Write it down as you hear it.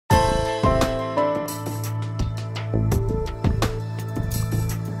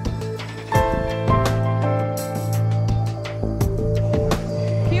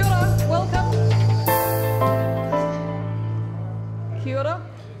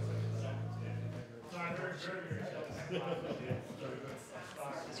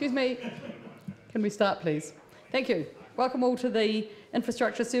Excuse me. Can we start, please? Thank you. Welcome all to the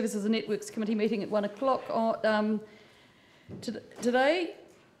Infrastructure Services and Networks Committee meeting at 1 o'clock. Today,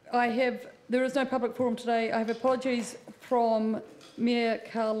 there is no public forum today. I have apologies from Mayor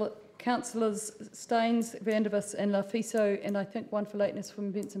Councillors Staines, Vandervis and Lafiso, and I think one for lateness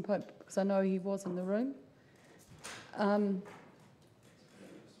from Benson Pope, because I know he was in the room.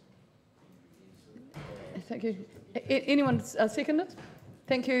 Thank you. Anyone second it?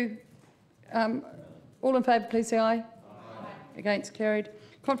 Thank you. All in favour, please say aye. Aye. Against, carried.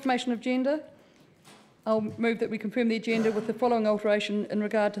 Confirmation of agenda. I'll move that we confirm the agenda with the following alteration in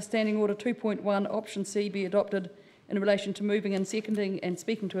regard to Standing Order 2.1, Option C be adopted in relation to moving and seconding and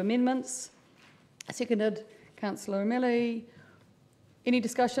speaking to amendments. Seconded, Councillor O'Malley. Any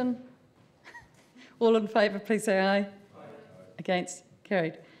discussion? All in favour, please say aye. Aye. Against,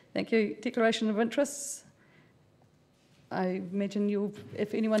 carried. Thank you. Declaration of interests. I imagine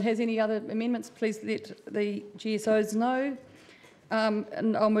if anyone has any other amendments, please let the GSOs know.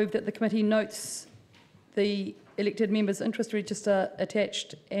 And I'll move that the committee notes the elected members' interest register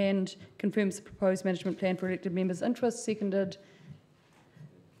attached and confirms the proposed management plan for elected members' interests. Seconded,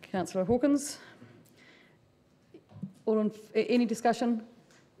 Councillor Hawkins. Any discussion?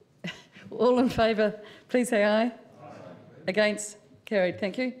 All in favour, please say aye. Aye. Against, carried.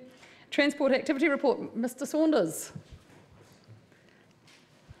 Thank you. Transport activity report, Mr. Saunders.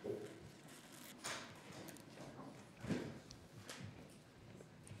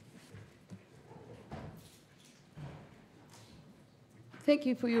 Thank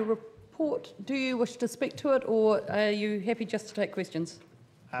you for your report. Do you wish to speak to it, or are you happy just to take questions?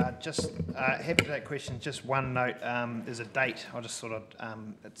 Just happy to take questions. Just one note, there's a date, I just sort of,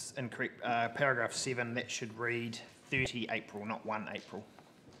 it's incorrect. Paragraph 7, that should read 30 April, not 1 April.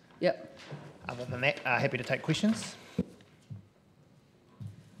 Yep. Other than that, happy to take questions.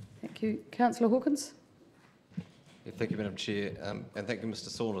 Thank you. Councillor Hawkins. Yeah, thank you, Madam Chair, and thank you, Mr.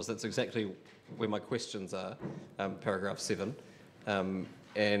 Saunders. That's exactly where my questions are, paragraph 7.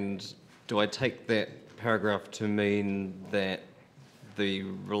 And do I take that paragraph to mean that the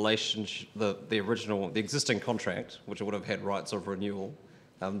relationship, the existing contract, which would have had rights of renewal,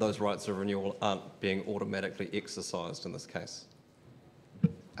 those rights of renewal aren't being automatically exercised in this case?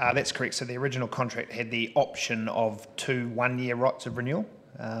 That's correct. So the original contract had the option of 2 one-year rights of renewal.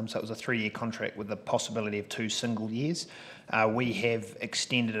 So it was a 3-year contract with the possibility of 2 single years. We have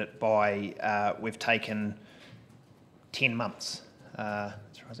extended it by, we've taken 10 months.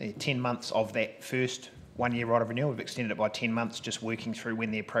 10 months of that first 1-year right of renewal. We've extended it by 10 months, just working through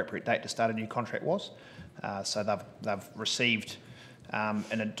when the appropriate date to start a new contract was. So they've received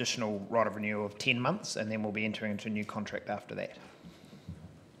an additional right of renewal of 10 months, and then we'll be entering into a new contract after that.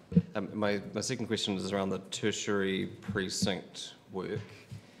 My second question is around the tertiary precinct work.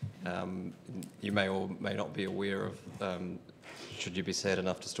 You may or may not be aware of, should you be sad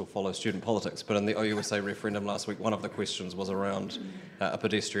enough to still follow student politics, but in the OUSA referendum last week, one of the questions was around a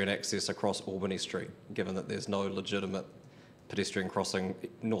pedestrian access across Albany Street, given that there's no legitimate pedestrian crossing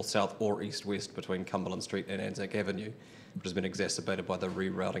north-south or east-west between Cumberland Street and Anzac Avenue, which has been exacerbated by the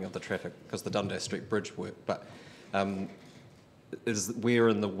rerouting of the traffic because the Dundas Street Bridge work. But where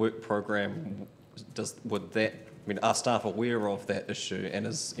in the work program are staff aware of that issue, and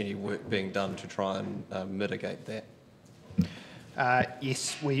is any work being done to try and mitigate that?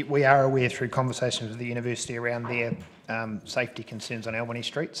 Yes, we are aware through conversations with the university around their safety concerns on Albany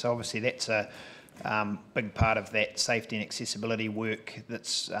Street. So obviously that's a big part of that safety and accessibility work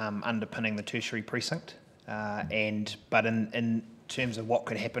that's underpinning the tertiary precinct. But in terms of what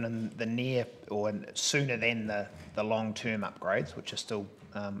could happen in the near or sooner than the long-term upgrades, which are still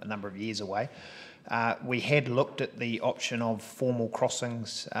a number of years away, we had looked at the option of formal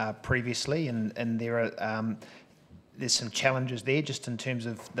crossings previously, and there's some challenges there just in terms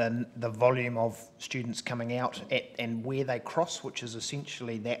of the volume of students coming out and where they cross, which is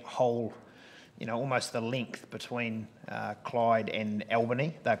essentially that whole, almost the length between Clyde and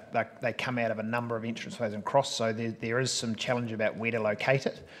Albany. They come out of a number of entranceways and cross, so there is some challenge about where to locate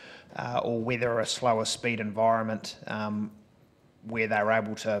it, or whether a slower speed environment where they're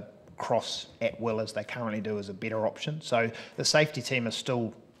able to cross at will as they currently do is a better option. So the safety team is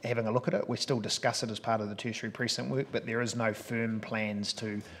still having a look at it. We still discuss it as part of the tertiary precinct work, but there is no firm plans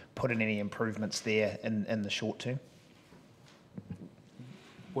to put in any improvements there in the short term.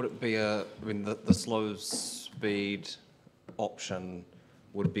 Would it be the slow speed option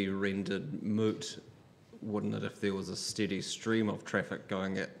would be rendered moot, wouldn't it, if there was a steady stream of traffic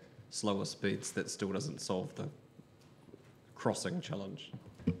going at slower speeds? That still doesn't solve the crossing challenge.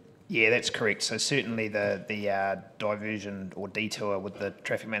 Yeah, that's correct. So certainly the diversion or detour with the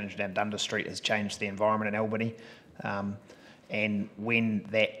traffic manager down Dundas Street has changed the environment in Albany. And when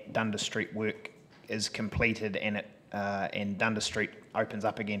that Dundas Street work is completed and Dundas Street opens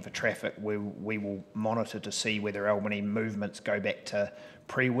up again for traffic, we will monitor to see whether Albany movements go back to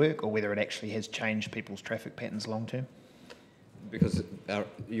pre-work or whether it actually has changed people's traffic patterns long term. Because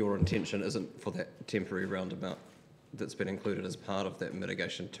your intention isn't for that temporary roundabout that's been included as part of that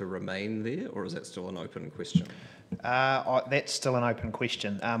mitigation to remain there, or is that still an open question? That's still an open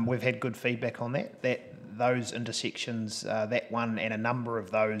question. We've had good feedback on that those intersections, that one and a number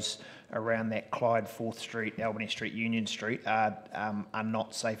of those around that Clyde 4th Street, Albany Street, Union Street are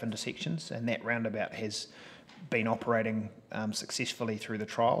not safe intersections, and that roundabout has been operating successfully through the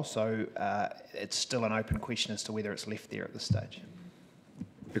trial, so it's still an open question as to whether it's left there at this stage.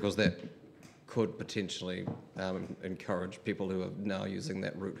 Because that could potentially encourage people who are now using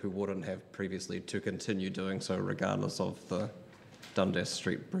that route who wouldn't have previously to continue doing so regardless of the Dundas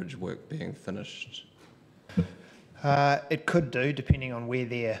Street Bridge work being finished. It could do, depending on where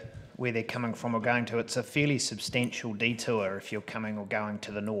they're coming from or going to. It's a fairly substantial detour if you're coming or going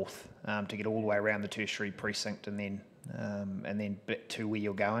to the north to get all the way around the tertiary precinct and then bit to where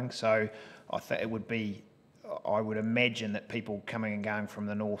you're going. So I think it would be. I would imagine that people coming and going from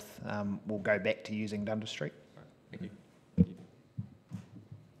the north will go back to using Dundas Street. Thank you.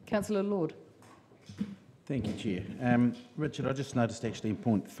 Councillor Lord. Thank you, Chair. Richard, I just noticed actually in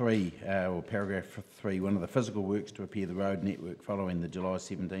point 3, or paragraph 3, one of the physical works to repair the road network following the July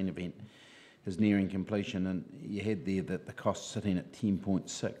 17 event is nearing completion, and you had there that the cost sitting at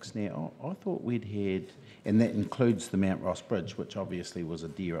 10.6. Now, I thought we'd had, and that includes the Mount Ross Bridge, which obviously was a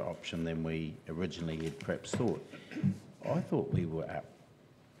dearer option than we originally had perhaps thought. I thought we were up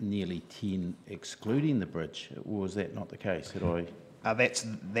nearly 10 excluding the bridge. Was that not the case?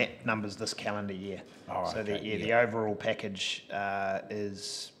 That number's this calendar year. Oh, so okay, the overall package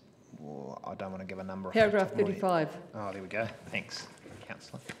is, well, I don't want to give a number. Paragraph 35. Oh, there we go. Thanks,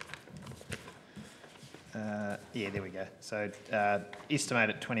 Councillor. Yeah, there we go. So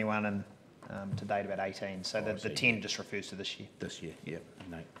estimated 21 and to date about 18. So the 10 just refers to this year. This year, yeah.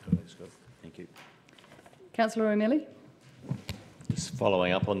 No, that's good. Thank you. Councillor O'Malley. Just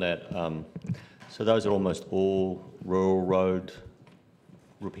following up on that, so those are almost all rural road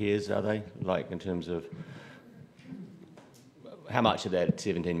repairs, are they? Like in terms of how much of that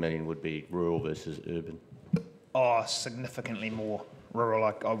 17 million would be rural versus urban? Oh, significantly more rural.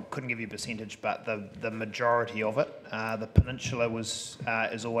 I couldn't give you a percentage, but the majority of it, the peninsula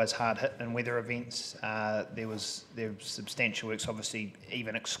is always hard hit in weather events. There was substantial works, obviously,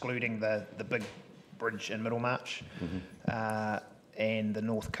 even excluding the big bridge in Middlemarch, and the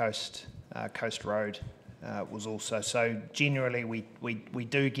North Coast Coast Road was also. So generally, we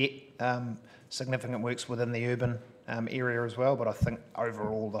do get significant works within the urban area as well, but I think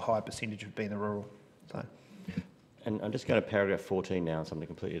overall the high percentage would be in the rural. So. And I'm just going to paragraph 14 now, something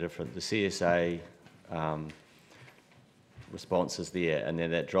completely different. The CSA response is there, and then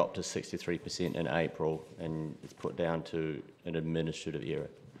that dropped to 63% in April, and it's put down to an administrative error.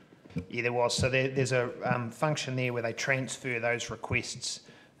 Yeah, there was. So there's a function there where they transfer those requests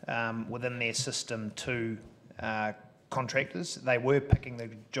within their system to contractors. They were picking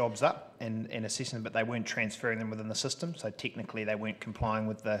the jobs up and assessing them, but they weren't transferring them within the system. So technically they weren't complying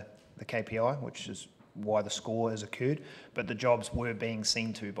with the KPI, which is why the score has occurred. But the jobs were being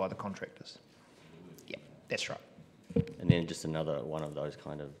seen to by the contractors. Yeah, that's right. And then just another one of those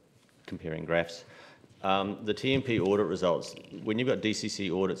kind of comparing graphs. The TMP audit results, when you've got DCC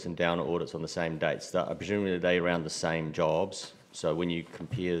audits and Downer audits on the same dates, presumably they around the same jobs. So when you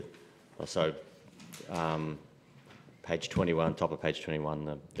compare, page 21, top of page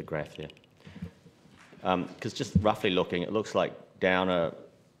 21, the graph there. Because just roughly looking, it looks like Downer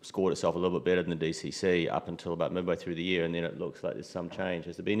scored itself a little bit better than the DCC up until about midway through the year, and then it looks like there's some change.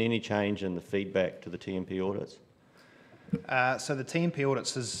 Has there been any change in the feedback to the TMP audits? So the TMP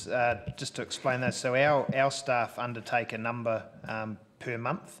audits is, just to explain those, so our staff undertake a number per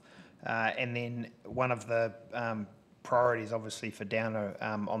month, and then one of the priorities obviously for Downer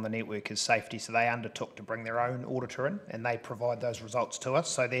on the network is safety, so they undertook to bring their own auditor in and they provide those results to us.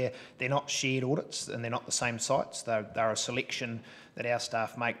 So they're not shared audits and they're not the same sites, they're a selection that our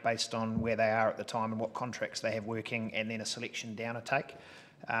staff make based on where they are at the time and what contracts they have working, and then a selection Downer take.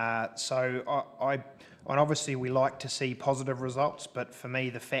 And obviously we like to see positive results, but for me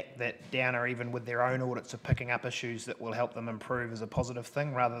the fact that Downer, even with their own audits, are picking up issues that will help them improve is a positive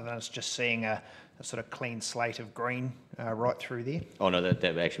thing, rather than us just seeing a sort of clean slate of green right through there. Oh no,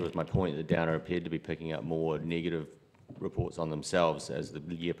 that actually was my point, that Downer appeared to be picking up more negative reports on themselves as the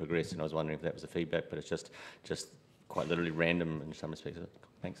year progressed, and I was wondering if that was the feedback, but it's just quite literally random in some respects.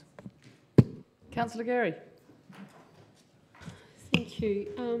 Thanks. Councillor Gary. Thank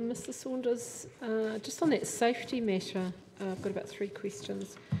you. Mr Saunders, just on that safety matter, I've got about 3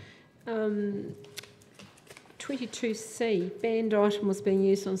 questions. 22C, banned item was being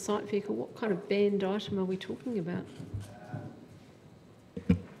used on site vehicle. What kind of banned item are we talking about?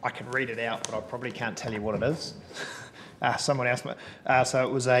 I can read it out, but I probably can't tell you what it is. Someone else might. So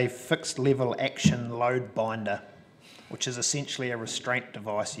it was a fixed level action load binder, which is essentially a restraint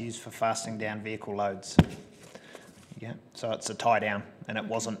device used for fastening down vehicle loads. Yeah, so it's a tie down, and it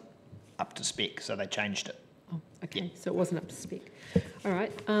wasn't up to spec, so they changed it. Oh, okay, so it wasn't up to spec. All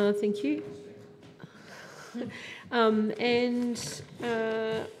right, thank you.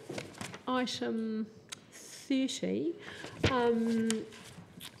 Item 30,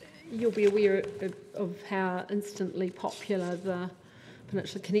 you'll be aware of how instantly popular the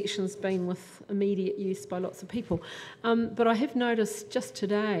Peninsula Connection's been with immediate use by lots of people. But I have noticed just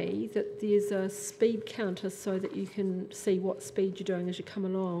today that there's a speed counter so that you can see what speed you're doing as you come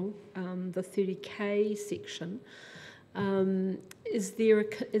along, the 30k section. Is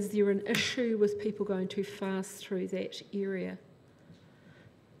there an issue with people going too fast through that area?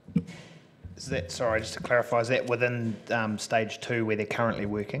 Is that, sorry, just to clarify, is that within stage 2 where they're currently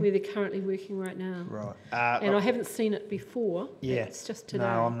working? Where they're currently working right now. Right. And I haven't seen it before. Yeah. It's just today.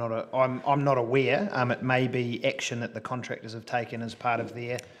 No, I'm not aware. It may be action that the contractors have taken as part of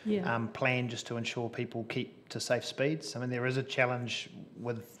their plan, just to ensure people keep to safe speeds. I mean, there is a challenge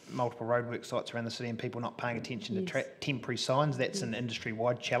with multiple roadwork sites around the city and people not paying attention to temporary signs. That's an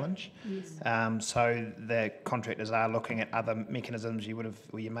industry-wide challenge. Yes. So the contractors are looking at other mechanisms. You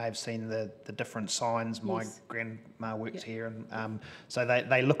may have seen the different signs. My grandma works here, and so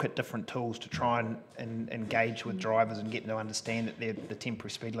they look at different tools to try and engage with drivers and get them to understand that the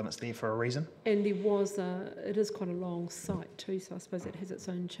temporary speed limit's there for a reason. And it is quite a long site too, so I suppose it has its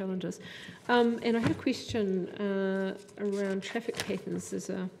own challenges. And I had a question around traffic patterns. There's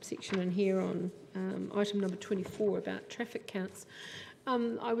a section in here on item number 24 about traffic counts.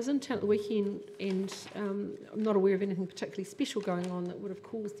 I was in town at the weekend, and I'm not aware of anything particularly special going on that would have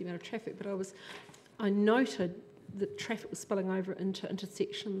caused the amount of traffic, but I noted that traffic was spilling over into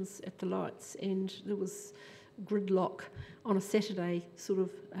intersections at the lights, and there was gridlock on a Saturday, sort of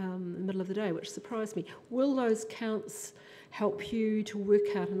in the middle of the day, which surprised me. Will those counts help you to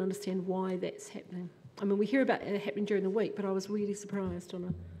work out and understand why that's happening? I mean, we hear about it happening during the week, but I was really surprised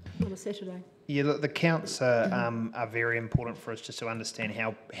on a Saturday. Yeah, look, the counts are very important for us just to understand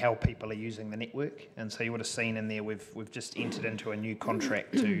how people are using the network. And so you would have seen in there we've just entered into a new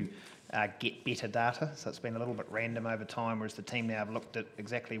contract to get better data. So it's been a little bit random over time, whereas the team now have looked at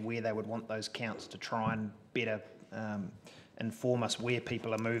exactly where they would want those counts to try and better inform us where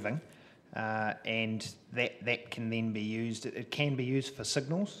people are moving. And that can then be used. It can be used for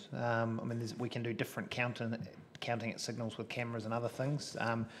signals. I mean, we can do different counting at signals with cameras and other things.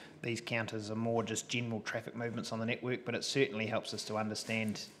 These counters are more just general traffic movements on the network, but it certainly helps us to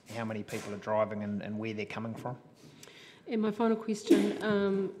understand how many people are driving and where they're coming from. And my final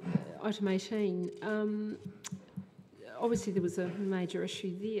question, item 18. Obviously, there was a major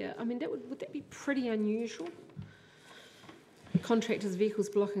issue there. I mean, would that be pretty unusual? Contractors' vehicles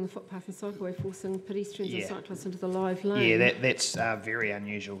blocking the footpath and cycleway, forcing pedestrians and cyclists into the live lane. Yeah, that's very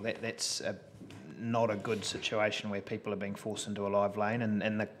unusual. That's not a good situation where people are being forced into a live lane,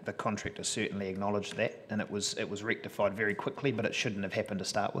 and the contractor certainly acknowledged that, and it was rectified very quickly, but it shouldn't have happened to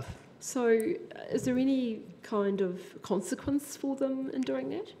start with. So, is there any kind of consequence for them in doing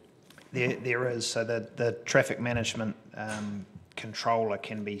that? There is. So the traffic management controller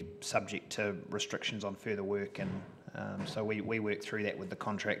can be subject to restrictions on further work, and so we work through that with the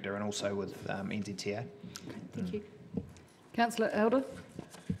contractor and also with NZTA. Okay, thank you. Councillor Elder.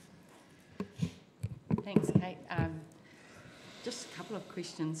 Thanks, Kate. Just a couple of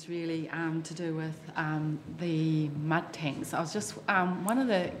questions really to do with the mud tanks. I was just, one of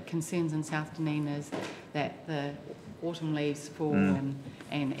the concerns in South Dunedin is that the autumn leaves fall and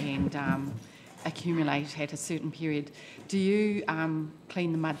accumulate at a certain period. Do you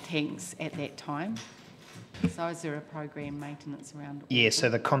clean the mud tanks at that time? So is there a program maintenance around? Yeah, so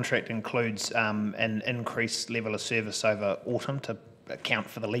the contract includes an increased level of service over autumn to account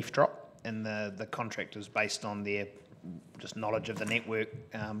for the leaf drop, and the contractors, based on their just knowledge of the network,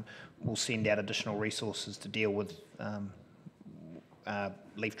 will send out additional resources to deal with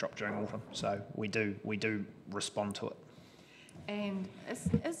leaf drop during autumn. So we do respond to it. And is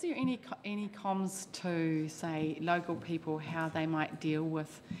there any comms to, say, local people, how they might deal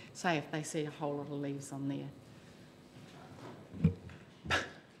with, say, if they see a whole lot of leaves on there?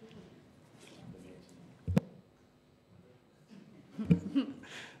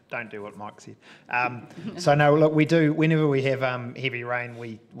 don't do what Mike said. So no, look, we do, whenever we have heavy rain,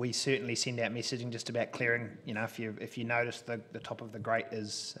 we certainly send out messaging just about clearing. You know, if you notice the top of the grate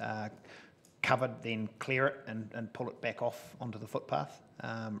is covered, then clear it and pull it back off onto the footpath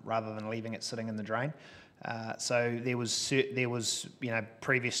rather than leaving it sitting in the drain. So there was, you know,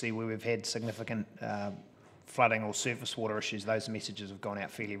 previously where we've had significant flooding or surface water issues, those messages have gone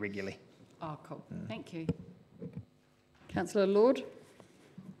out fairly regularly. Oh, cool. Thank you. Councillor Lord.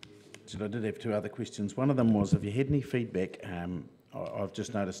 So I did have two other questions. One of them was, have you had any feedback? I've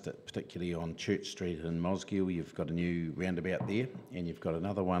just noticed that particularly on Church Street in Mosgiel, you've got a new roundabout there, and you've got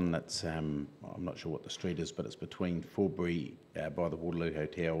another one that's, I'm not sure what the street is, but it's between Forbury by the Waterloo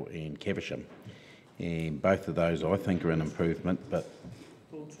Hotel and Caversham. And both of those I think are an improvement, but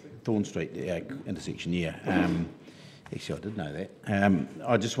Thorn Street intersection, yeah. Actually, I did know that.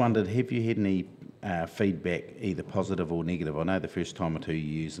 I just wondered, have you had any feedback, either positive or negative? I know the first time or two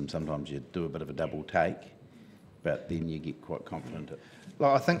you use them, sometimes you do a bit of a double take, but then you get quite confident.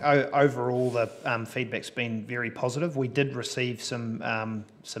 Well, I think overall the feedback's been very positive. We did receive some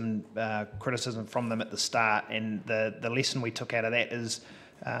criticism from them at the start, and the lesson we took out of that is,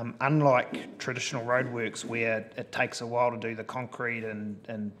 unlike traditional roadworks where it takes a while to do the concrete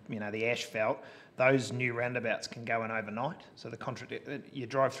and you know the asphalt, those new roundabouts can go in overnight. So the contract, you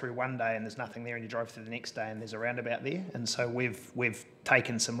drive through one day and there's nothing there, and you drive through the next day and there's a roundabout there. And so we've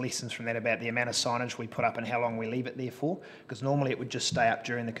taken some lessons from that about the amount of signage we put up and how long we leave it there for, because normally it would just stay up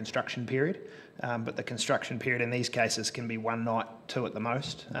during the construction period. But the construction period in these cases can be one night, two at the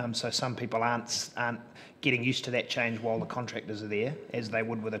most. So some people aren't getting used to that change while the contractors are there, as they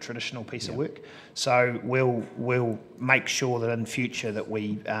would with a traditional piece of work. So we'll make sure that in future that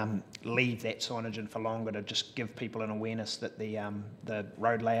we leave that signage in for longer to just give people an awareness that the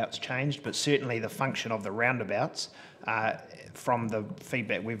road layout's changed. But certainly the function of the roundabouts, from the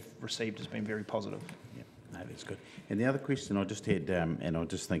feedback we've received, has been very positive. Yeah, no, that's good. And the other question I just had, and I'm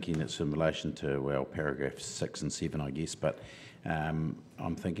just thinking it's in relation to, well, paragraphs 6 and 7, I guess, but I'm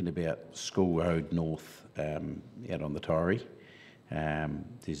thinking about School Road North out on the Torrey.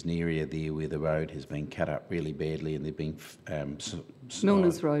 There's an area there where the road has been cut up really badly, and there've been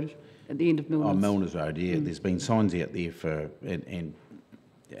Milner's Road, at the end of Milner's. Oh, Milner's Road, yeah. There's been signs out there for, and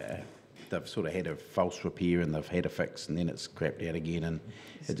they've sort of had a false repair and they've had a fix, and then it's crapped out again, and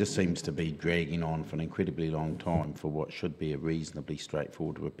it just seems to be dragging on for an incredibly long time for what should be a reasonably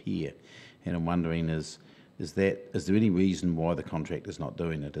straightforward repair. And I'm wondering, is there any reason why the contractor's not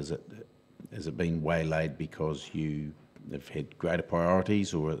doing it? Has it been waylaid because you have had greater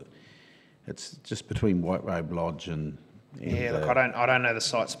priorities, or it's just between White Robe Lodge and yeah, look, I don't know the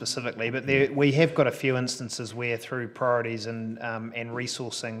site specifically, but we have got a few instances where through priorities and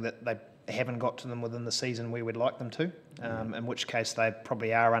resourcing that they haven't got to them within the season we would like them to, in which case they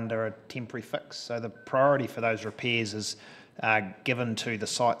probably are under a temporary fix. So the priority for those repairs is given to the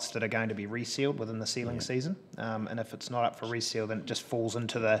sites that are going to be resealed within the sealing season, and if it's not up for reseal, then it just falls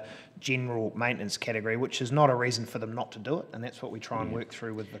into the general maintenance category, which is not a reason for them not to do it, and that's what we try and work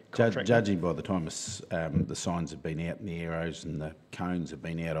through with the contractor. Judging by the time the signs have been out and the arrows and the cones have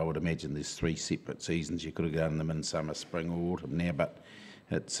been out, I would imagine there's 3 separate seasons. You could have done them in summer, spring or autumn now, but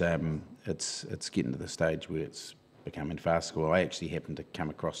it's getting to the stage where it's becoming farcical. I actually happened to come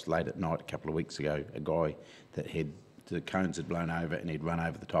across late at night a couple of weeks ago a guy that had the cones had blown over and he'd run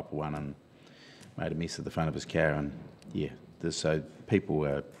over the top of one and made a mess of the front of his car. And yeah, so people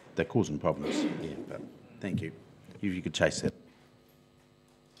they're causing problems. Yeah, but thank you. If you could chase that.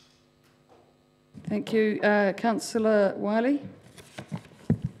 Thank you. Councillor Wiley.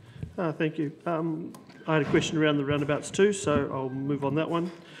 Thank you. I had a question around the roundabouts too, so I'll move on that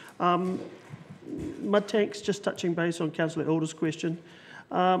one. Mud tanks, just touching base on Councillor Elder's question.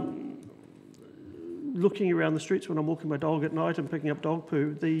 Looking around the streets when I'm walking my dog at night and picking up dog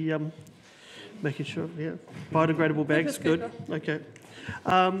poo, making sure, yeah, biodegradable bags, good. Okay.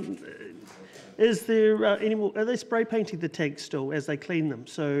 Is there any more, are they spray painting the tanks still as they clean them,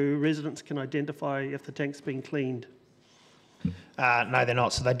 so residents can identify if the tank's been cleaned? No, they're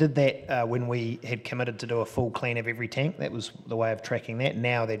not. So they did that when we had committed to do a full clean of every tank. That was the way of tracking that.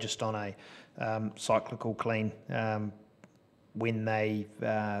 Now they're just on a cyclical clean when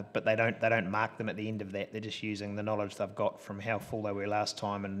but they don't mark them at the end of that. They're just using the knowledge they've got from how full they were last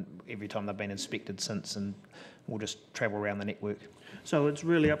time and every time they've been inspected since, and we'll just travel around the network. So it's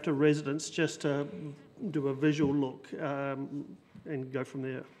really up to residents just to do a visual look and go from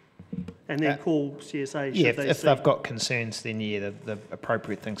there. And then call CSA. Yeah, if they've got concerns, then yeah, the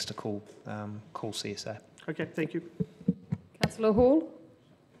appropriate things to call CSA. Okay, thank you. Councillor Hall.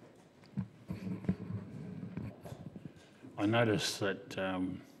 I noticed that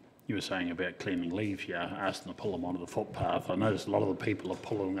you were saying about cleaning leaves, you asked them to pull them onto the footpath. I noticed a lot of the people are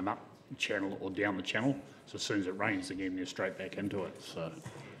pulling them up the channel or down the channel, so as soon as it rains again, they're straight back into it. So,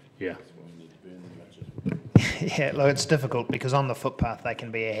 yeah. Yeah, look, it's difficult because on the footpath they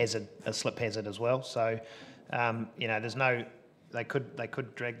can be a hazard, a slip hazard as well. So, you know, there's no. They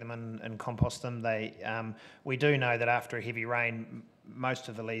could drag them and compost them. We do know that after a heavy rain, most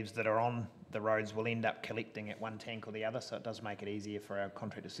of the leaves that are on the roads will end up collecting at one tank or the other, so it does make it easier for our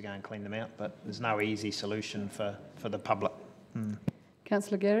contractors to go and clean them out, but there's no easy solution for the public.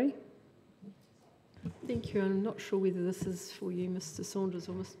 Councillor Gary? Thank you. I'm not sure whether this is for you, Mr Saunders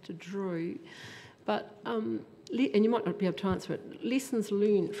or Mr Drew, but, and you might not be able to answer it, lessons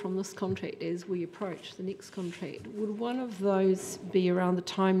learned from this contract as we approach the next contract, would one of those be around the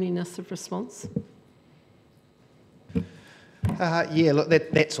timeliness of response? Yeah, look,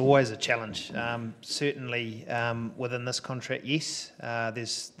 that's always a challenge. Certainly within this contract, yes,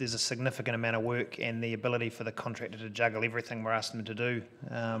 there's a significant amount of work, and the ability for the contractor to juggle everything we're asking them to do,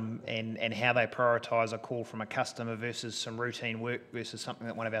 and how they prioritise a call from a customer versus some routine work versus something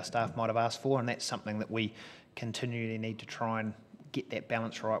that one of our staff might have asked for, and that's something that we continually need to try and get that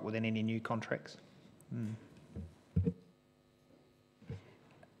balance right within any new contracts.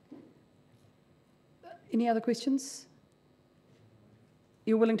 Any other questions?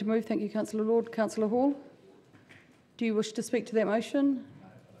 You're willing to move? Thank you, Councillor Lord. Councillor Hall, do you wish to speak to that motion?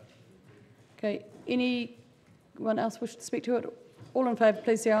 Okay, anyone else wish to speak to it? All in favour,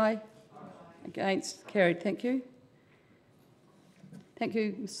 please say aye. Against? Carried. Thank you. Thank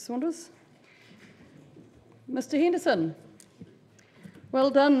you, Mr Saunders. Mr Henderson, well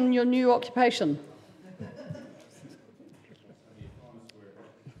done in your new occupation.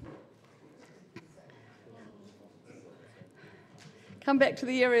 Come back to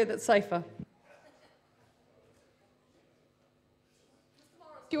the area that's safer. Do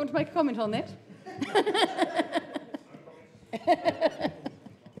you want to make a comment on that?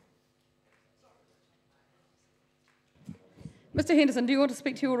 Mr Henderson, do you want to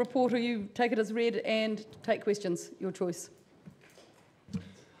speak to your report, or you take it as read and take questions? Your choice.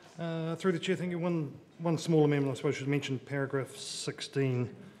 Through the Chair, thank you. One small amendment I suppose should mention paragraph 16.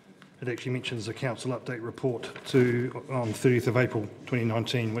 It actually mentions a council update report on 30th of April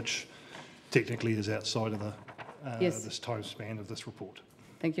 2019, which technically is outside of the this time span of this report.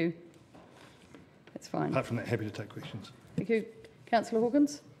 Thank you. That's fine. Apart from that, happy to take questions. Thank you. Councillor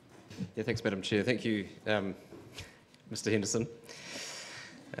Hawkins. Yeah, thanks, Madam Chair. Thank you, Mr Henderson.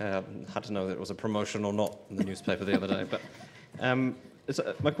 Hard to know that it was a promotion or not in the newspaper the other day, but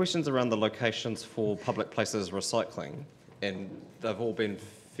my question's around the locations for public places recycling, and they've all been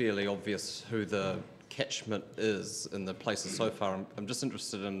fairly obvious who the catchment is in the places so far. I'm just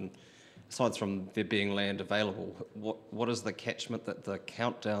interested in, aside from there being land available, what is the catchment that the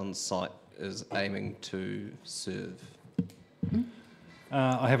Countdown site is aiming to serve?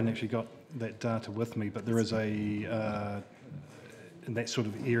 I haven't actually got that data with me, but there is in that sort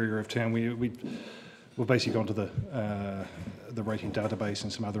of area of town, we've basically gone to the rating database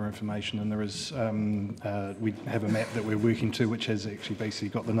and some other information, and there is we have a map that we're working to, which has actually basically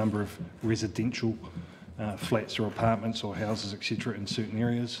got the number of residential flats or apartments or houses, etc., in certain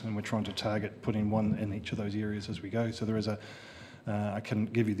areas, and we're trying to target putting one in each of those areas as we go. So there is I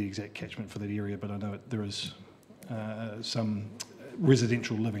can't give you the exact catchment for that area, but I know there is some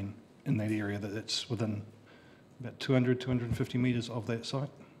residential living in that area that's within about 250 metres of that site.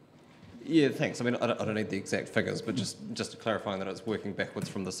 Yeah, thanks. I mean, I don't need the exact figures, but just clarifying that it's working backwards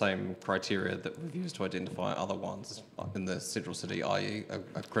from the same criteria that we've used to identify other ones in the central city, i.e.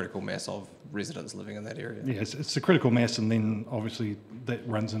 a critical mass of residents living in that area. Yeah, it's a critical mass, and then obviously that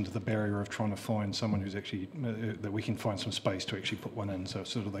runs into the barrier of trying to find someone who's actually, that we can find some space to actually put one in. So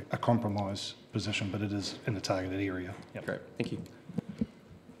it's sort of like a compromise position, but it is in a targeted area. Yep. Great, thank you.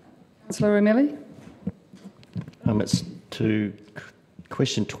 Councillor O'Malley. It's to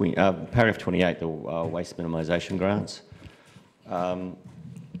question paragraph 28, the waste minimisation grants.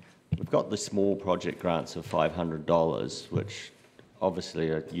 We've got the small project grants of $500, which obviously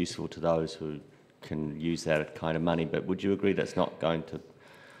are useful to those who can use that kind of money, but would you agree that's not going to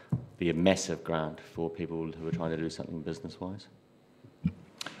be a massive grant for people who are trying to do something business-wise?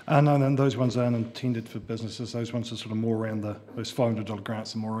 No, those ones aren't intended for businesses. Those ones are sort of more around those $500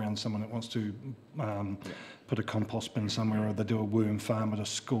 grants are more around someone that wants to put a compost bin somewhere, or they do a worm farm at a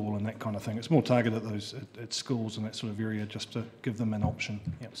school and that kind of thing. It's more targeted at schools and that sort of area, just to give them an option.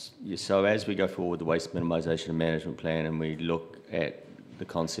 Yep. Yeah, so as we go forward with the waste minimisation and management plan, and we look at the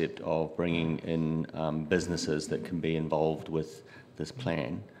concept of bringing in businesses that can be involved with this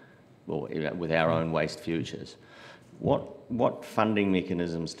plan, or with our own waste futures, What funding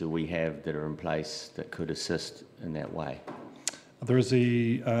mechanisms do we have that are in place that could assist in that way? There's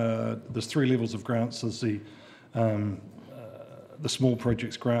 3 levels of grants. There's the small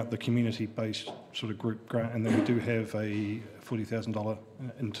projects grant, the community-based sort of group grant, and then we do have a $40,000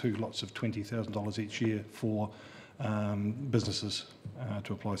 in 2 lots of $20,000 each year for businesses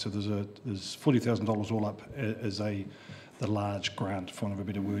to apply. So there's $40,000 all up as the large grant, for want of a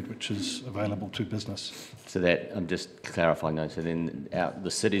better word, which is available to business. So that, I'm just clarifying those, so then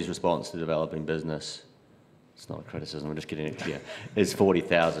the city's response to developing business, it's not a criticism, I'm just getting it clear, is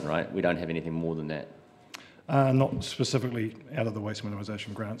 40,000, right? We don't have anything more than that? Not specifically out of the waste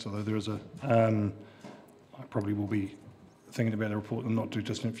minimisation grants, although there is I probably will be thinking about a report in the not too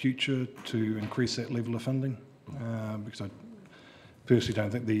distant future to increase that level of funding, because I personally don't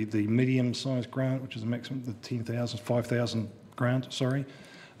think the medium-sized grant, which is a maximum, the 5,000 grant, sorry,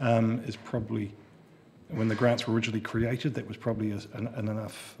 is probably, when the grants were originally created, that was probably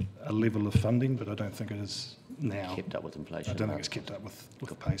enough a level of funding, but I don't think it is now. Kept up with inflation. I don't think it's kept up with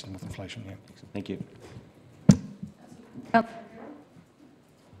the pace and with inflation, yeah. Thank you.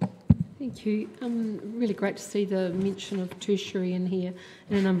 Thank you. Really great to see the mention of tertiary in here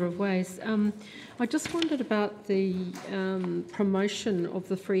in a number of ways. I just wondered about the promotion of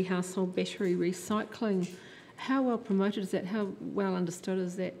the free household battery recycling. How well promoted is that? How well understood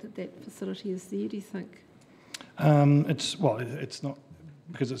is that that facility is there, do you think? It's not,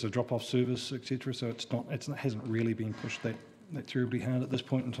 because it's a drop-off service, etc. So it hasn't really been pushed that terribly hard at this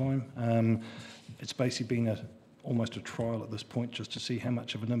point in time. It's basically been almost a trial at this point just to see how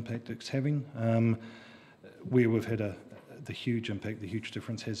much of an impact it's having. Where we've had the huge impact, the huge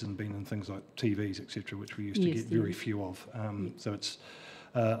difference hasn't been in things like TVs, etc., which we used to get very few of. So it's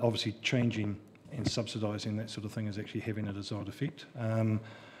obviously changing and subsidising that sort of thing is actually having a desired effect.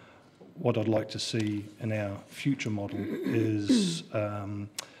 What I'd like to see in our future model is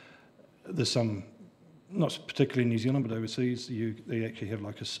there's some, not particularly in New Zealand, but overseas, they actually have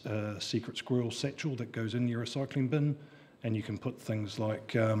like a secret squirrel satchel that goes in your recycling bin, and you can put things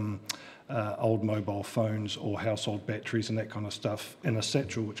like old mobile phones or household batteries and that kind of stuff in a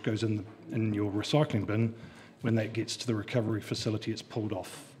satchel which goes in your recycling bin. When that gets to the recovery facility, it's pulled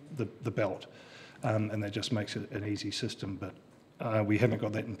off the belt, and that just makes it an easy system. But we haven't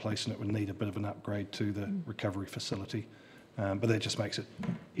got that in place, and it would need a bit of an upgrade to the recovery facility. But that just makes it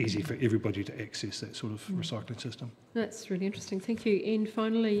easy for everybody to access that sort of recycling system. That's really interesting, thank you. And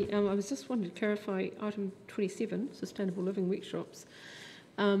finally, I was just wanting to clarify item 27, Sustainable Living Workshops.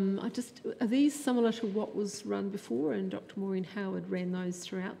 Are these similar to what was run before, and Dr. Maureen Howard ran those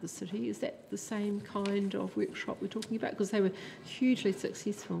throughout the city? Is that the same kind of workshop we're talking about? Because they were hugely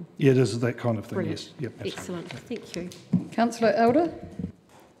successful. Yeah, it is that kind of thing, Brilliant. yes. Yep, excellent, thank you. Councillor Elder?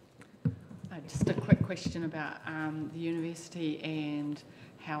 Just a quick question about the university and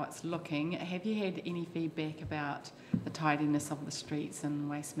how it's looking. Have you had any feedback about the tidiness of the streets and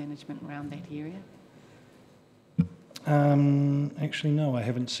waste management around that area? Actually, no, I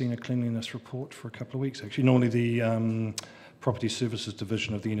haven't seen a cleanliness report for a couple of weeks. Actually, normally the Property Services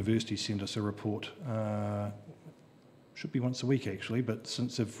Division of the university send us a report. Should be once a week, actually, but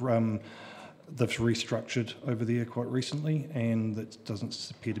since they've restructured over there quite recently, and it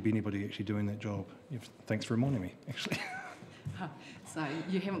doesn't appear to be anybody actually doing that job. Thanks for reminding me, actually. So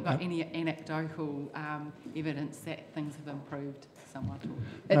you haven't got any anecdotal evidence that things have improved somewhat?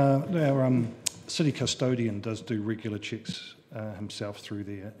 Our city custodian does do regular checks himself through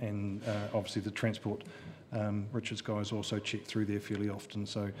there, and obviously the transport Richard's guys also check through there fairly often.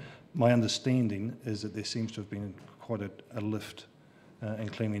 So my understanding is that there seems to have been quite a lift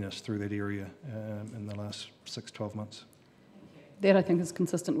and cleanliness through that area in the last 6-12 months. That, I think, is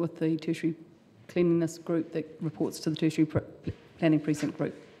consistent with the tertiary cleanliness group that reports to the tertiary planning precinct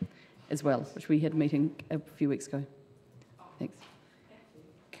group as well, which we had a meeting a few weeks ago. Thanks.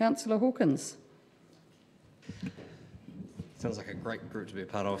 Councillor Hawkins. Sounds like a great group to be a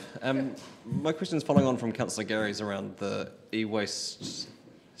part of. My question is following on from Councillor Gary's around the e-waste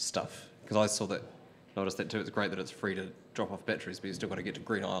stuff, because I noticed that too. It's great that it's free to drop off batteries, but you've still got to get to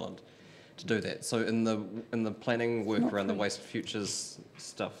Green Island to do that. So in the planning work around the waste futures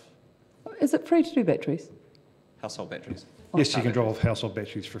stuff. Is it free to do batteries? Household batteries. Yes, you can drop off household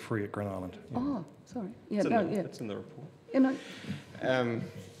batteries for free at Green Island. Yeah. Oh, sorry. Yeah, It's in the report. Yeah, no.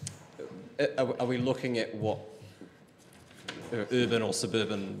 Are we looking at what urban or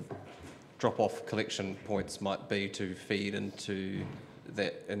suburban drop-off collection points might be to feed into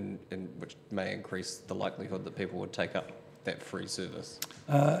that, which may increase the likelihood that people would take up that free service?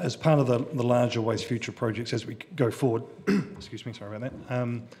 As part of the larger waste future projects as we go forward, excuse me, sorry about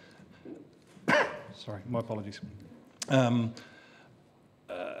that. Sorry, my apologies. And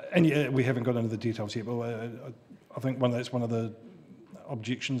yeah, we haven't got into the details yet, but I think that's one of the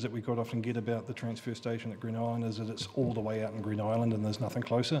objections that we quite often get about the transfer station at Green Island is that it's all the way out in Green Island and there's nothing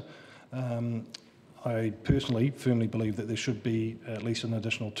closer. I personally firmly believe that there should be at least an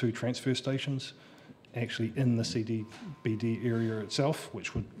additional 2 transfer stations actually in the CDBD area itself,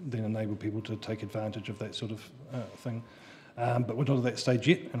 which would then enable people to take advantage of that sort of thing. But we're not at that stage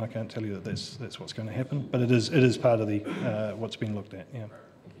yet, and I can't tell you that that's what's going to happen. But it is part of the what's been looked at. Yeah.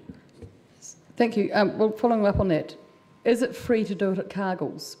 Thank you. Well, following up on that, is it free to do it at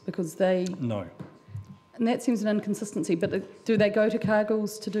Cargill's? Because they... No. And that seems an inconsistency, but do they go to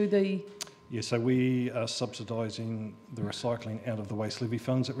Cargill's to do the... Yeah, so we are subsidising the recycling out of the waste levy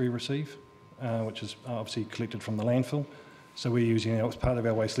funds that we receive, which is obviously collected from the landfill. So we're using it as part of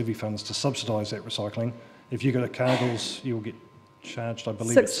our waste levy funds to subsidise that recycling. If you go to Cargill's, you'll get charged, I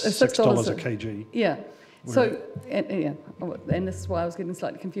believe, it's $6 a kg. Yeah. So, and this is why I was getting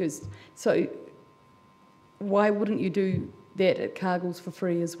slightly confused. So, why wouldn't you do that at Cargill's for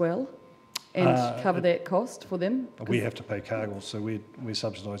free as well, and cover that cost for them? We have to pay Cargill's, so we're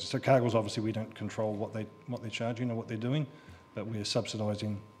subsidising. So Cargill's, obviously, we don't control what they're charging or what they're doing, but we're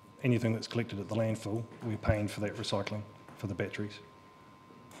subsidising anything that's collected at the landfill. We're paying for that recycling for the batteries.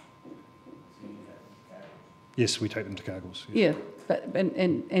 Yes, we take them to Cargill's. Yeah, but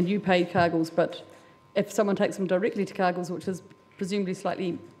and you pay Cargill's, but if someone takes them directly to Cargill's, which is presumably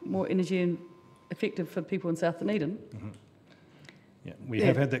slightly more energy and effective for people in South Dunedin. Mm-hmm. Yeah, we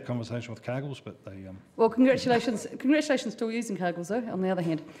have had that conversation with Cargill's, but they... Well, congratulations to all using Cargill's, though, on the other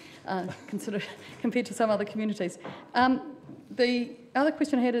hand, compared to some other communities. The other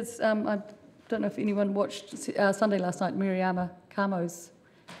question I had is, I don't know if anyone watched Sunday last night, Miriama Kamo's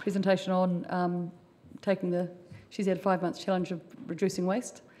presentation on she's had a 5 months challenge of reducing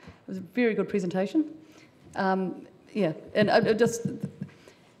waste. It was a very good presentation. Yeah, and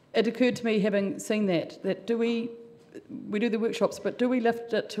it occurred to me, having seen that do we do the workshops, but do we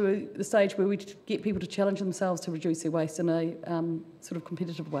lift it to the stage where we get people to challenge themselves to reduce their waste in a sort of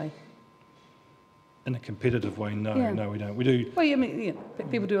competitive way? In a competitive way, no, Yeah. no, we don't. We do. Well, yeah, I mean, yeah,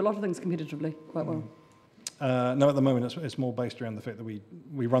 people do a lot of things competitively quite well. No, at the moment it's more based around the fact that we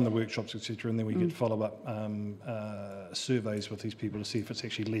run the workshops, etc., and then we get follow-up surveys with these people to see if it's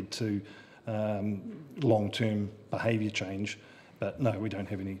actually led to long-term behaviour change. But no, we don't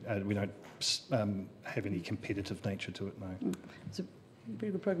have any. We don't have any competitive nature to it. No. It's a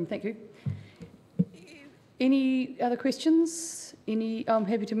very good program. Thank you. Any other questions? I'm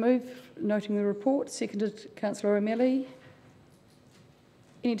happy to move. Noting the report, seconded Councillor O'Malley.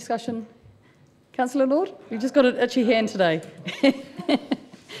 Any discussion? Councillor Lord, you've just got an itchy hand today.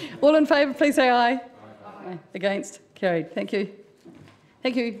 All in favour, please say aye. Aye. Against? Carried. Thank you.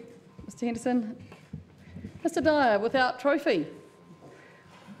 Thank you, Mr Henderson. Mr Dyer, without trophy.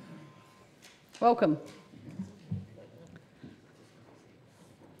 Welcome.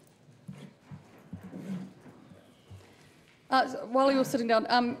 While you're sitting down,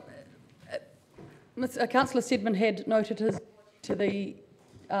 Councillor Sedman had noted his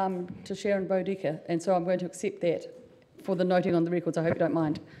to Sharon Bodecker, and so I'm going to accept that for the noting on the records. I hope you don't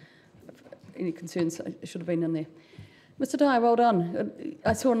mind. Any concerns should have been in there. Mr Dyer, well done.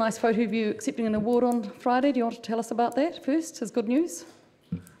 I saw a nice photo of you accepting an award on Friday. Do you want to tell us about that first, as good news?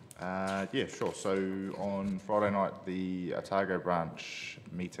 Yeah, sure. So on Friday night, the Otago branch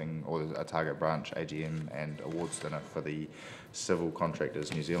meeting, or the Otago branch AGM and awards dinner for the Civil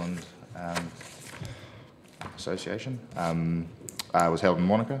Contractors New Zealand Association was held in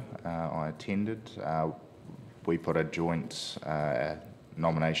Wanaka. I attended. We put a joint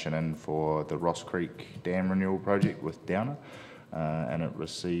nomination in for the Ross Creek Dam Renewal Project with Downer, and it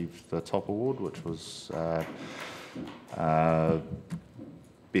received the top award, which was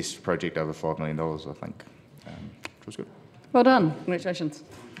best project over $5 million, I think, which was good. Well done. Congratulations.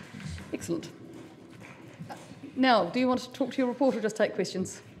 Excellent. Now, do you want to talk to your report or just take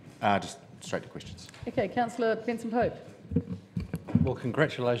questions? Just straight to questions. Okay, Councillor Benson-Pope. Well,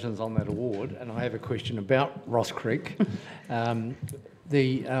 congratulations on that award, and I have a question about Ross Creek.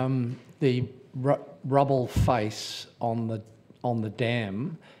 The rubble face on the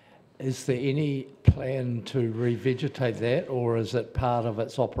dam, is there any plan to revegetate that, or is it part of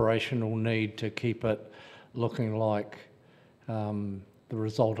its operational need to keep it looking like the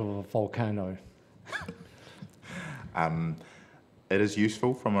result of a volcano? It is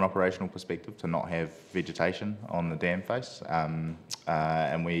useful from an operational perspective to not have vegetation on the dam face, and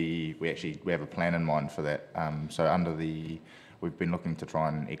we have a plan in mind for that. So we've been looking to try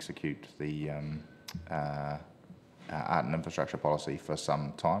and execute the art and infrastructure policy for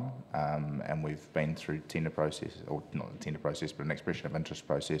some time, and we've been through tender process, or not a tender process, but an expression of interest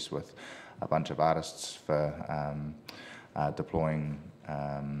process with a bunch of artists for deploying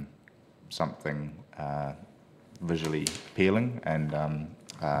something visually appealing and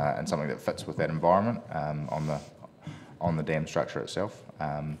something that fits with that environment on the dam structure itself.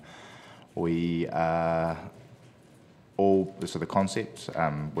 We so the concept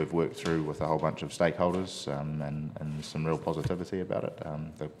we've worked through with a whole bunch of stakeholders and some real positivity about it.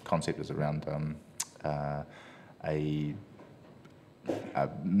 The concept is around a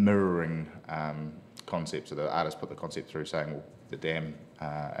mirroring concept. So the artist put the concept through saying, well, the dam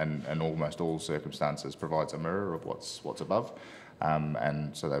in almost all circumstances provides a mirror of what's above.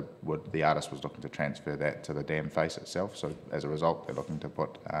 And so the artist was looking to transfer that to the dam face itself. So as a result, they're looking to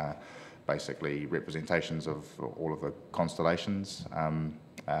put basically representations of all of the constellations on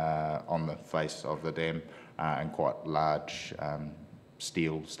the face of the dam and quite large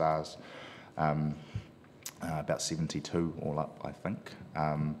steel stars, about 72 all up, I think.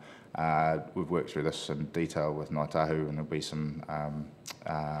 We've worked through this in detail with Ngāi Tahu, and there'll be some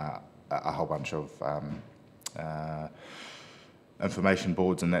a whole bunch of information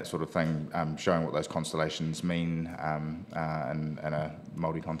boards and that sort of thing, showing what those constellations mean in a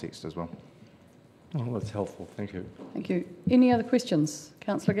Māori context as well. Oh, that's helpful. Thank you. Thank you. Any other questions?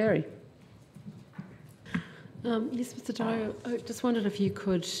 Councillor Gary. Yes, Mr. Dyer, I just wondered if you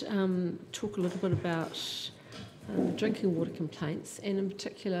could talk a little bit about drinking water complaints, and in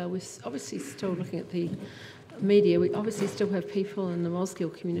particular, we're obviously still looking at the media. We obviously still have people in the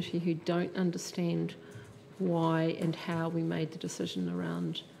Mosgiel community who don't understand why and how we made the decision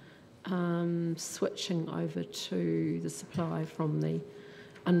around switching over to the supply from the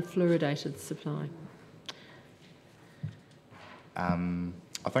unfluoridated supply.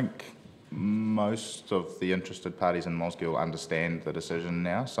 I think most of the interested parties in Mosgiel understand the decision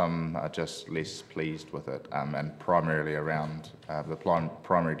now. Some are just less pleased with it, and primarily around the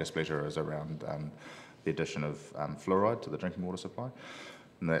primary displeasure is around the addition of fluoride to the drinking water supply,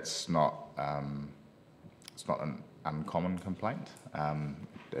 and that's not it's not an uncommon complaint.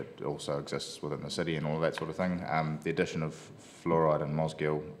 It also exists within the city and all of that sort of thing. The addition of fluoride in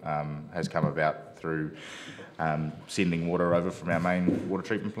Mosgiel has come about through sending water over from our main water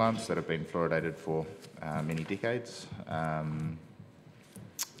treatment plants that have been fluoridated for many decades.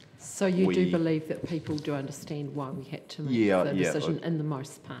 So you do believe that people do understand why we had to make the decision in the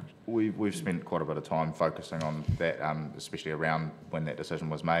most part? We've spent quite a bit of time focusing on that, especially around when that decision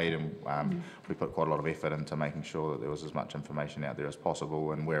was made, and we put quite a lot of effort into making sure that there was as much information out there as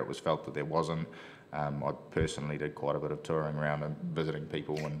possible, and where it was felt that there wasn't, I personally did quite a bit of touring around and visiting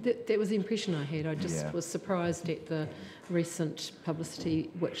people. And that was the impression I had. I just was surprised at the recent publicity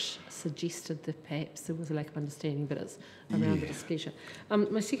which suggested that perhaps there was a lack of understanding, but it's around the displeasure.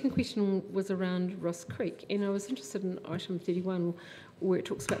 My second question was around Ross Creek, and I was interested in item 31 where it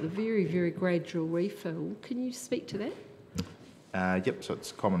talks about the very, very gradual refill. Can you speak to that? Yep, so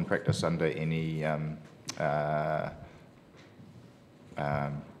it's common practice under any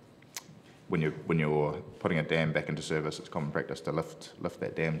when you're putting a dam back into service, it's common practice to lift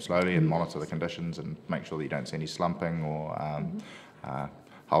that dam slowly and monitor the conditions and make sure that you don't see any slumping or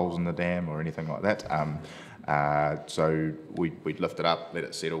holes in the dam or anything like that. So we'd lift it up, let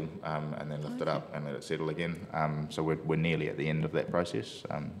it settle, and then lift it up and let it settle again. So we're nearly at the end of that process.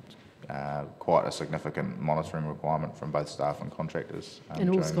 Quite a significant monitoring requirement from both staff and contractors. And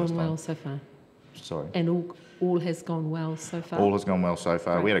all's gone well so far? Sorry? And all has gone well so far? All has gone well so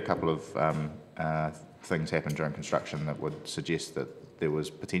far. Great. We had a couple of things happen during construction that would suggest that there was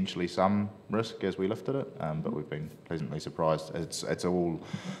potentially some risk as we lifted it, but we've been pleasantly surprised. It's all,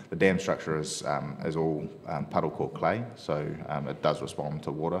 the dam structure is all puddle core clay, so it does respond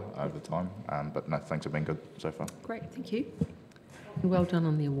to water over time, but no, things have been good so far. Great, thank you. And well done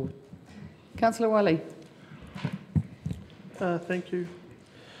on the award. Councillor Wiley. Thank you.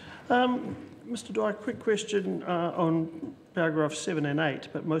 Mr. Dyer, quick question on paragraph 7 and 8,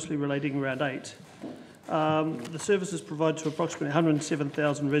 but mostly relating around 8. The services provided to approximately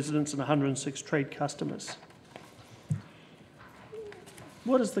 107,000 residents and 106 trade customers.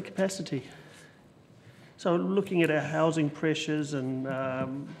 What is the capacity? So looking at our housing pressures and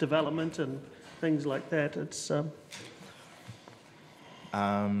development and things like that, it's...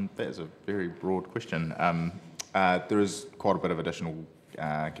 That is a very broad question. There is quite a bit of additional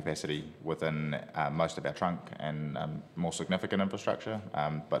capacity within most of our trunk and more significant infrastructure,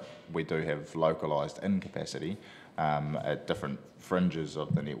 but we do have localised incapacity at different fringes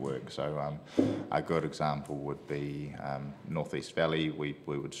of the network. So a good example would be North East Valley. We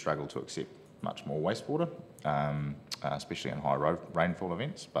would struggle to accept much more wastewater, especially in high rainfall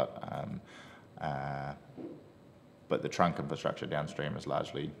events. But the trunk infrastructure downstream is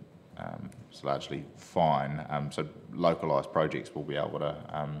largely fine. So localised projects will be able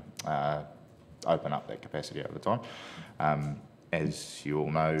to open up that capacity over time. As you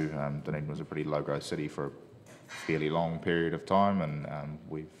all know, Dunedin was a pretty low growth city for a fairly long period of time, and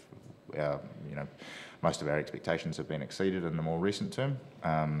most of our expectations have been exceeded in the more recent term.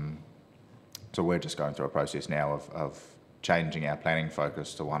 So we're just going through a process now of changing our planning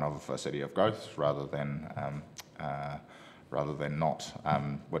focus to one of a city of growth rather than not,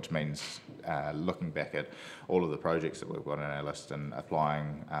 which means looking back at all of the projects that we've got on our list and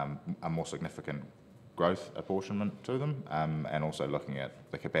applying a more significant growth apportionment to them, and also looking at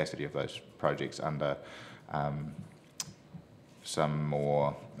the capacity of those projects under some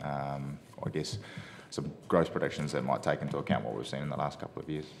more, some growth predictions that might take into account what we've seen in the last couple of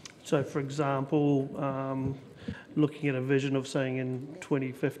years. So, for example, looking at a vision of saying in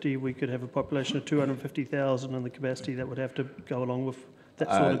 2050 we could have a population of 250,000 and the capacity that would have to go along with that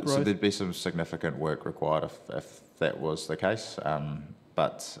sort of growth? So there'd be some significant work required if that was the case.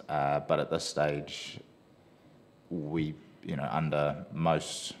 But at this stage, we, under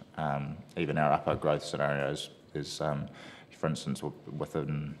most, even our upper growth scenarios, is, for instance,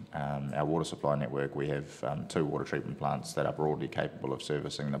 within our water supply network, we have 2 water treatment plants that are broadly capable of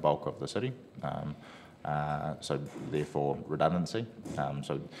servicing the bulk of the city. So therefore redundancy.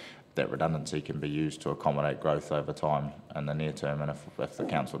 So that redundancy can be used to accommodate growth over time in the near term, and if the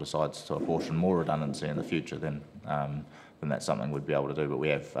council decides to apportion more redundancy in the future, then that's something we'd be able to do. But we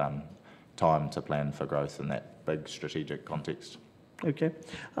have time to plan for growth in that big strategic context. Okay.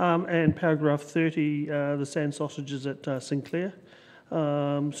 And paragraph 30, the sand sausages at Sinclair.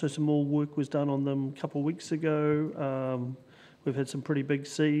 So some more work was done on them a couple of weeks ago. We've had some pretty big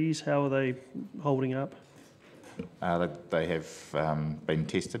seas. How are they holding up? They have been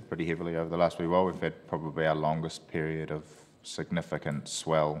tested pretty heavily over the last wee while. We've had probably our longest period of significant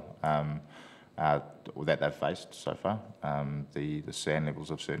swell that they've faced so far. The sand levels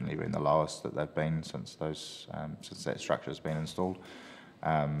have certainly been the lowest that they've been since that structure has been installed.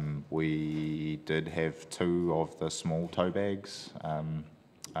 We did have 2 of the small tow bags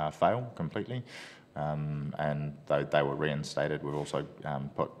fail completely, and they were reinstated. We've also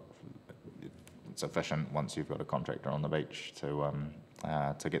put, it's efficient once you've got a contractor on the beach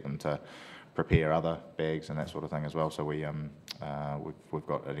to get them to prepare other bags and that sort of thing as well. So we've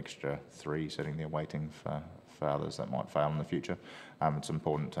got an extra 3 sitting there waiting for others that might fail in the future. It's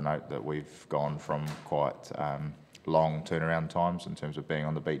important to note that we've gone from quite long turnaround times in terms of being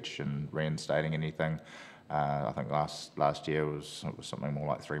on the beach and reinstating anything. I think last year it was something more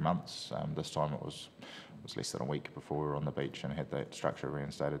like 3 months. This time it was less than a week before we were on the beach and had that structure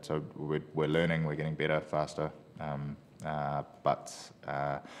reinstated. So we're learning, we're getting better, faster, but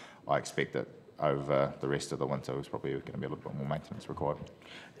I expect that over the rest of the winter there's probably going to be a little bit more maintenance required.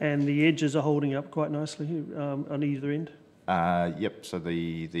 And the edges are holding up quite nicely on either end? Yep, so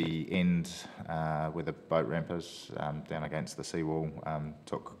the end where the boat ramp is down against the seawall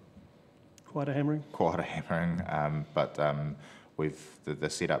took quite a hammering. But the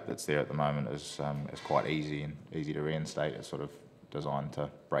setup that's there at the moment is quite easy to reinstate. It's sort of designed to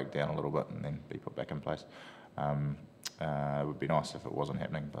break down a little bit and then be put back in place. It would be nice if it wasn't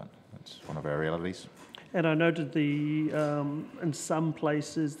happening, but it's one of our realities. And I noted in some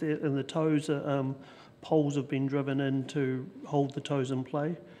places in the tows, poles have been driven in to hold the tows in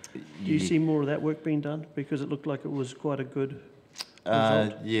play. Do you see more of that work being done? Because it looked like it was quite a good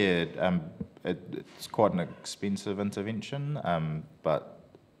result. It's quite an expensive intervention, but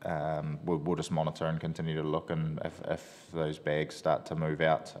we'll just monitor and continue to look, and if those bags start to move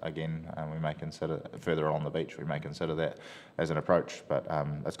out again, we may consider further along the beach, we may consider that as an approach, but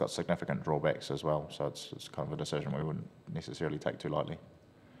it's got significant drawbacks as well, so it's kind of a decision we wouldn't necessarily take too lightly.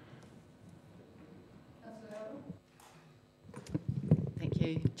 Thank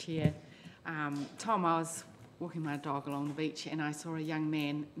you, Chair. Tom, I was walking my dog along the beach and I saw a young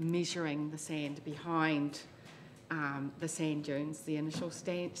man measuring the sand behind the sand dunes, the initial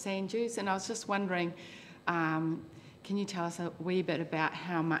sand dunes, and I was just wondering, can you tell us a wee bit about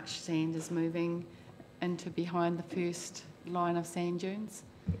how much sand is moving into behind the first line of sand dunes?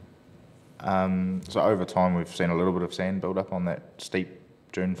 So over time we've seen a little bit of sand build up on that steep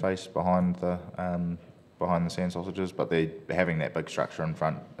dune face behind the sand sausages, but having that big structure in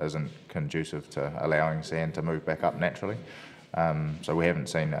front isn't conducive to allowing sand to move back up naturally. So we haven't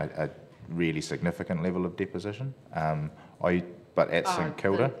seen a really significant level of deposition. I but at St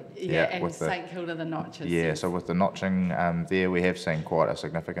Kilda. And with St Kilda, the notches. Yeah, yes. so with the notching there, we have seen quite a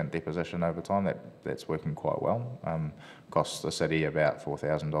significant deposition over time. That's working quite well. Costs the city about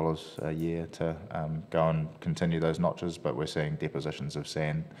 $4,000 a year to go and continue those notches, but we're seeing depositions of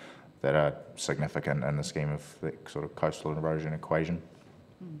sand that are significant in the scheme of the sort of coastal erosion equation.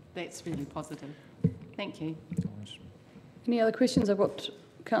 That's really positive. Thank you. Any other questions? I've got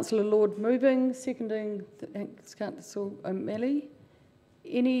Councillor Lord moving, seconding, thanks Councillor O'Malley.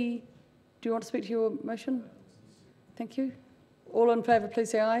 Do you want to speak to your motion? Thank you. All in favour, please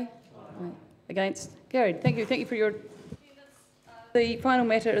say aye. Aye. Against? Carried. Thank you. Thank you for your attendance. The final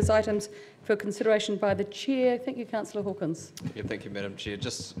matter is items for consideration by the Chair. Thank you, Councillor Hawkins. Yeah, thank you, Madam Chair.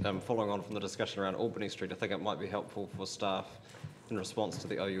 Just following on from the discussion around Albany Street, I think it might be helpful for staff in response to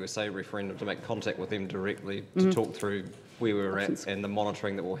the OUSA referendum to make contact with them directly to talk through where we're at and the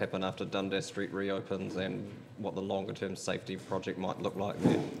monitoring that will happen after Dundas Street reopens and what the longer term safety project might look like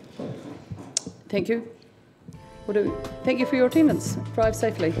there. Thank you. Thank you for your attendance. Drive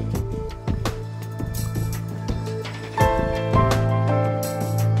safely.